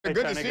Good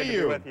to see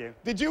you.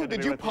 Did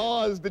you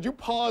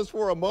pause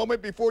for a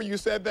moment before you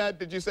said that?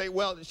 Did you say,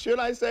 well, should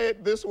I say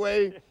it this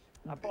way?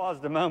 I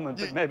paused a moment,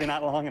 but maybe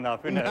not long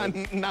enough. Who knows?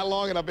 Not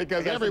long enough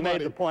because everybody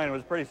made the point. It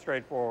was pretty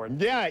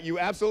straightforward. Yeah, you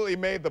absolutely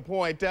made the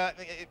point.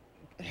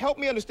 Help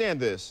me understand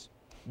this.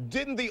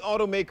 Didn't the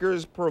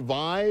automakers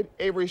provide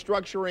a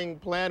restructuring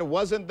plan?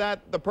 Wasn't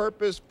that the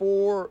purpose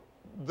for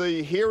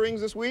the hearings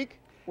this week?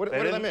 What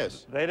did I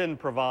miss? They didn't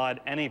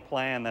provide any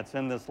plan that's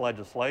in this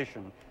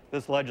legislation.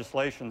 This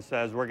legislation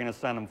says we're going to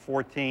send them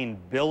 $14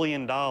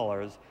 billion,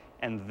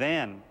 and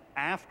then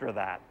after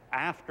that,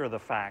 after the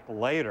fact,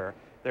 later,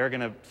 they're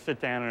going to sit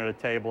down at a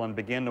table and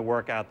begin to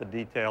work out the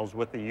details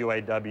with the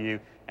UAW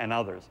and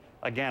others.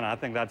 Again, I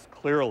think that's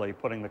clearly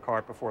putting the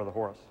cart before the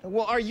horse.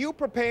 Well, are you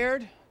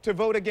prepared to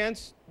vote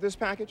against this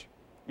package?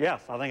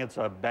 Yes, I think it's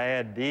a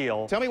bad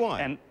deal. Tell me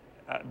why. And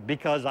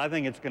because I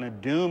think it's going to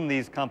doom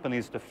these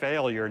companies to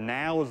failure.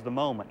 Now is the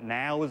moment.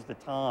 Now is the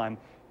time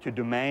to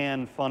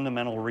demand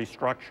fundamental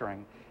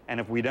restructuring. And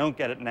if we don't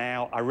get it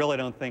now, I really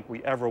don't think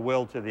we ever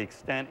will, to the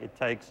extent it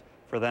takes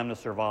for them to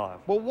survive.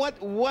 Well,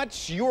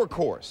 what's your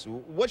course?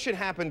 What should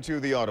happen to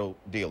the auto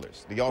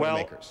dealers, the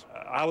automakers?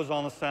 Well, I was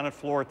on the Senate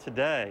floor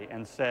today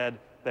and said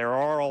there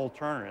are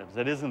alternatives.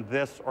 It isn't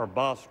this or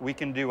bust. We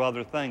can do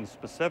other things.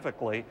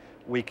 Specifically,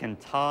 we can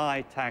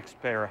tie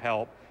taxpayer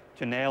help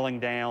to nailing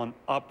down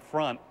up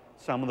front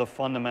some of the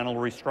fundamental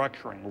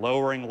restructuring,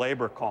 lowering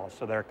labor costs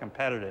so they're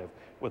competitive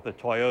with the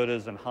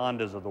Toyotas and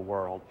Hondas of the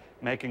world,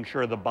 making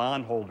sure the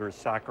bondholders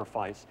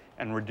sacrifice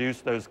and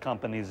reduce those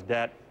companies'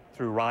 debt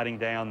through writing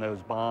down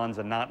those bonds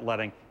and not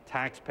letting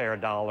taxpayer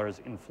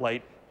dollars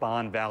inflate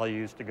bond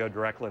values to go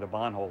directly to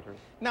bondholders.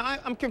 Now,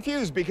 I'm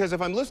confused because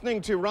if I'm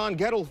listening to Ron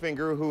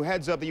Gettelfinger, who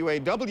heads up the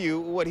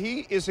UAW, what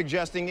he is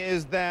suggesting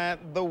is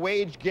that the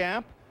wage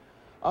gap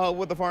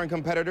with the foreign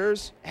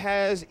competitors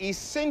has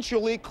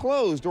essentially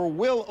closed or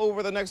will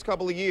over the next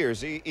couple of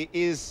years.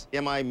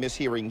 Am I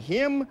mishearing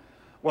him?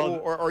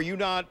 Well, or are you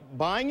not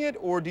buying it,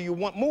 or do you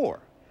want more?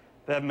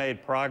 They've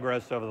made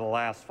progress over the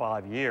last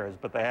 5 years,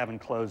 but they haven't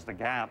closed the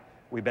gap.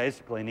 We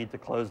basically need to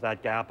close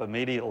that gap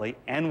immediately,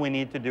 and we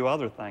need to do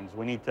other things.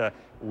 We need to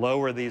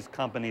lower these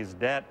companies'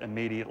 debt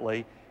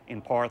immediately,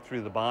 in part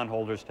through the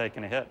bondholders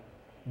taking a hit.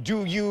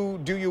 Do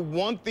you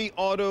want the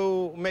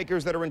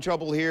automakers that are in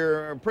trouble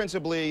here,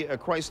 principally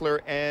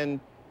Chrysler and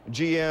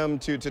GM,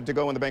 to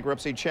go in the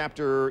bankruptcy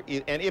chapter?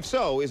 And if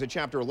so, is it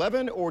Chapter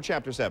 11 or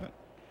Chapter 7?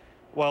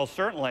 Well,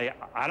 certainly,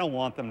 I don't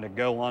want them to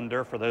go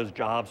under for those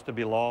jobs to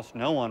be lost.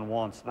 No one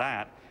wants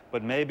that.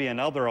 But maybe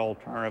another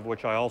alternative,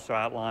 which I also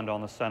outlined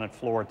on the Senate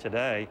floor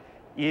today,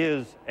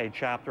 is a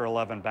Chapter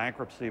 11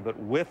 bankruptcy, but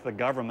with the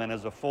government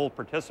as a full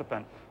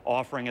participant,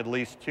 offering at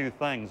least two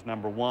things.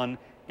 Number one,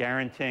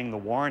 guaranteeing the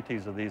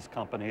warranties of these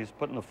companies,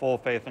 putting the full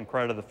faith and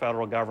credit of the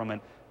federal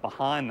government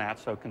behind that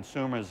so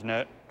consumers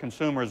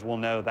will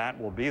know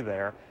that will be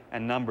there.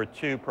 And number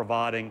two,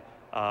 providing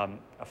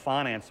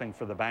financing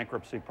for the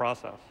bankruptcy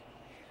process.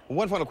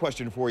 One final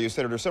question for you,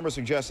 Senator. Some are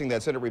suggesting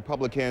that Senate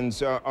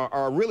Republicans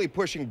are really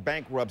pushing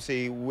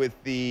bankruptcy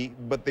with the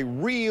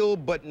real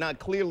but not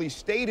clearly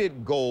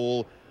stated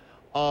goal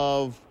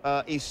of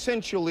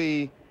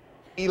essentially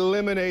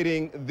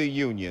eliminating the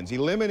unions,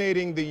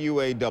 eliminating the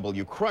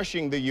UAW,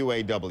 crushing the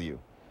UAW.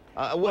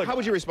 Look, how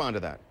would you respond to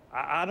that?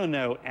 I don't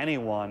know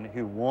anyone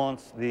who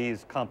wants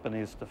these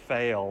companies to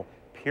fail,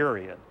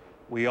 period.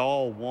 We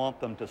all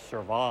want them to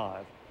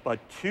survive, but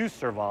to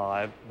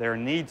survive, there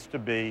needs to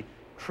be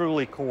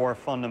truly core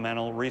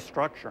fundamental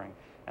restructuring.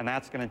 And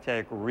that's going to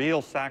take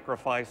real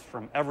sacrifice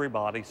from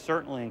everybody,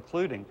 certainly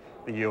including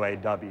the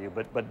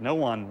UAW. But no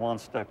one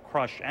wants to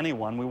crush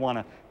anyone. We want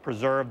to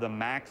preserve the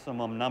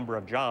maximum number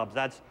of jobs.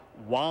 That's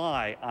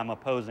why I'm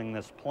opposing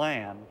this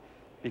plan,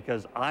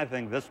 because I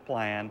think this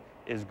plan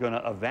is going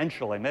to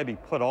eventually, maybe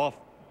put off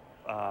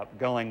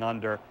going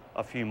under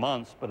a few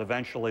months, but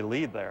eventually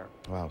lead there.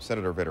 Wow,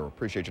 Senator Vitter,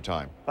 appreciate your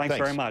time. Thanks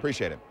very much.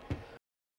 Appreciate it.